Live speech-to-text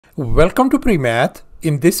Welcome to PreMath.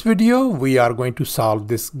 In this video, we are going to solve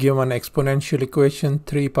this given exponential equation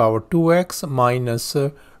 3 power 2x minus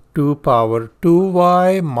 2 power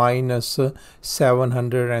 2y minus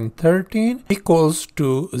 713 equals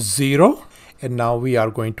to 0. And now we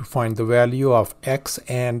are going to find the value of x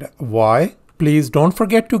and y. Please don't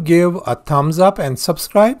forget to give a thumbs up and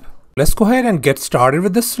subscribe. Let's go ahead and get started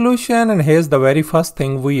with the solution, and here's the very first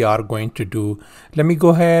thing we are going to do. Let me go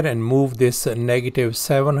ahead and move this negative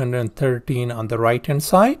 713 on the right hand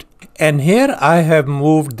side, and here I have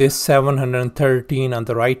moved this 713 on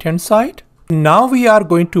the right hand side. Now we are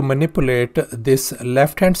going to manipulate this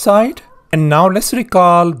left hand side, and now let's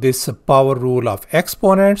recall this power rule of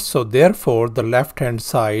exponents. So therefore the left hand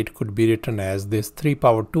side could be written as this 3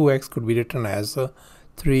 power 2x could be written as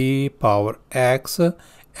 3 power x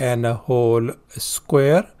and a whole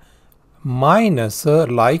square minus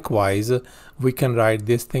likewise we can write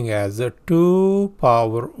this thing as 2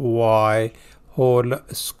 power y whole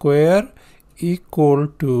square equal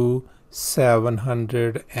to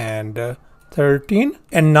 713.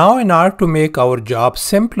 And now in order to make our job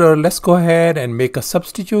simpler, let's go ahead and make a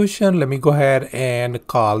substitution. Let me go ahead and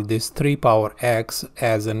call this 3 power x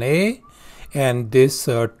as an a and this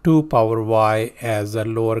 2 power y as a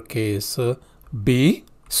lowercase b.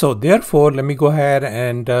 So therefore, let me go ahead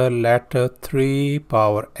and let 3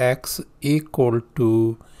 power x equal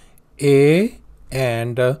to a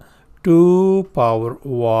and 2 power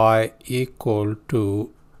y equal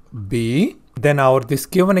to b. Then this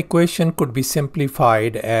given equation could be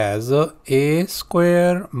simplified as a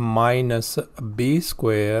square minus b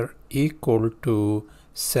square equal to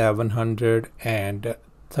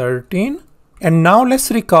 713. And now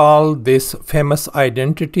let's recall this famous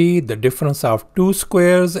identity, the difference of two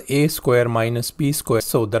squares, a square minus b square.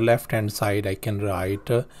 So the left hand side I can write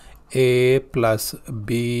a plus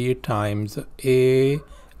b times a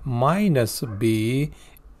minus b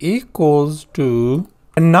equals to,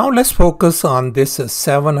 and now let's focus on this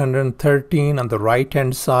 713 on the right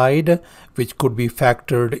hand side, which could be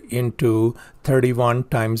factored into 31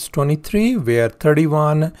 times 23, where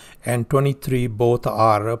 31 and 23 both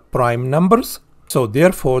are prime numbers. So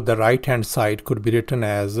therefore the right hand side could be written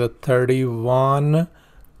as 31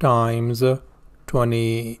 times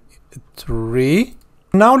 23.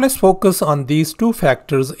 Now let's focus on these two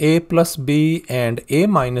factors, a plus b and a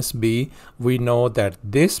minus b. We know that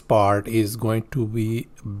this part is going to be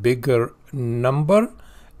bigger number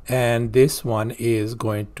and this one is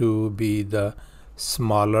going to be the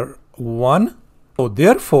smaller one. So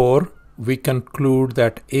therefore we conclude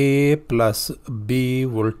that a plus b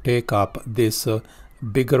will take up this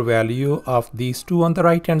bigger value of these two on the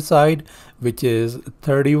right hand side, which is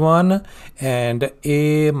 31, and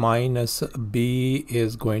a minus b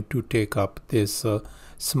is going to take up this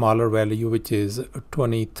smaller value, which is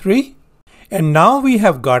 23. And now we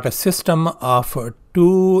have got a system of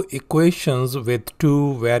two equations with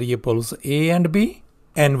two variables a and b,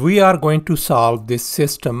 and we are going to solve this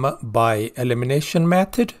system by elimination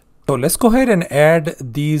method. So let's go ahead and add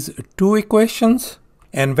these two equations.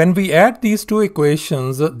 And when we add these two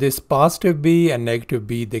equations, this positive b and negative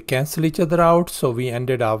b, they cancel each other out. So we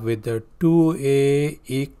ended up with 2a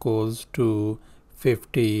equals to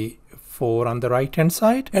 54 on the right hand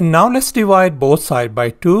side. And now let's divide both sides by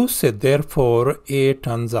 2. So therefore a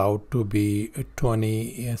turns out to be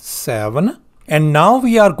 27. And now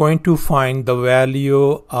we are going to find the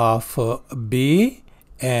value of b.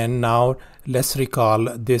 And now let's recall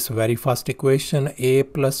this very first equation, a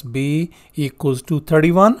plus b equals to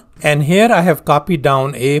 31. And here I have copied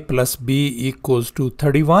down a plus b equals to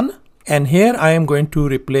 31. And here I am going to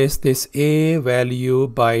replace this a value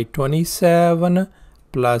by 27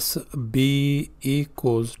 plus b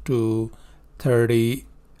equals to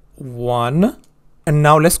 31. And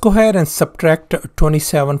now let's go ahead and subtract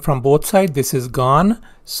 27 from both sides. This is gone.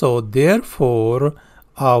 So therefore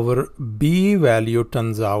our b value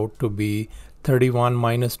turns out to be 31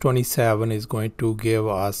 minus 27 is going to give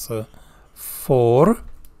us 4.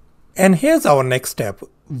 And here's our next step.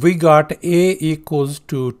 We got a equals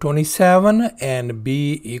to 27 and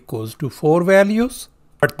b equals to 4 values.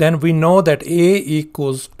 But then we know that a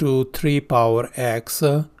equals to 3 power x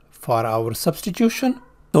for our substitution.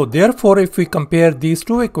 So therefore if we compare these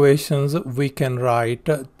two equations, we can write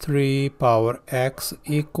 3 power x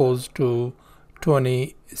equals to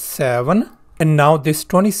 27. And now this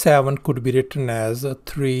 27 could be written as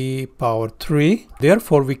 3 power 3.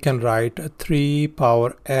 Therefore we can write 3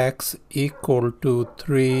 power x equal to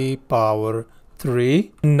 3 power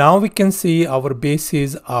 3. Now we can see our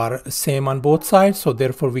bases are same on both sides, so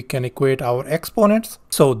therefore we can equate our exponents.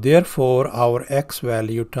 So therefore our x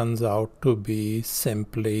value turns out to be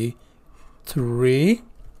simply 3.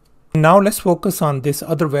 Now let's focus on this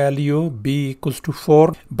other value, b equals to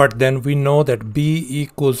 4, but then we know that b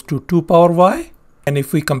equals to 2 power y. And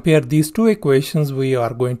if we compare these two equations, we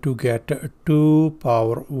are going to get 2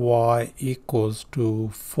 power y equals to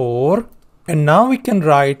 4. And now we can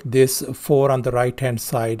write this 4 on the right hand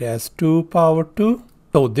side as 2 power 2.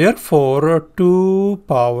 So therefore 2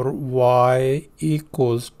 power y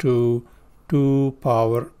equals to 2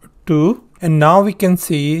 power 2. And now we can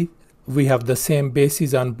see we have the same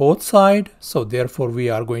bases on both sides. So therefore we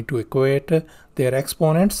are going to equate their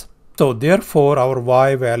exponents. So therefore our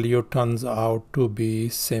y value turns out to be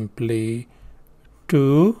simply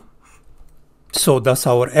 2. So thus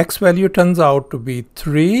our x value turns out to be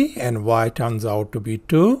 3 and y turns out to be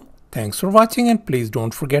 2. Thanks for watching, and please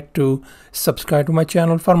don't forget to subscribe to my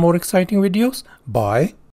channel for more exciting videos.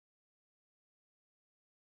 Bye.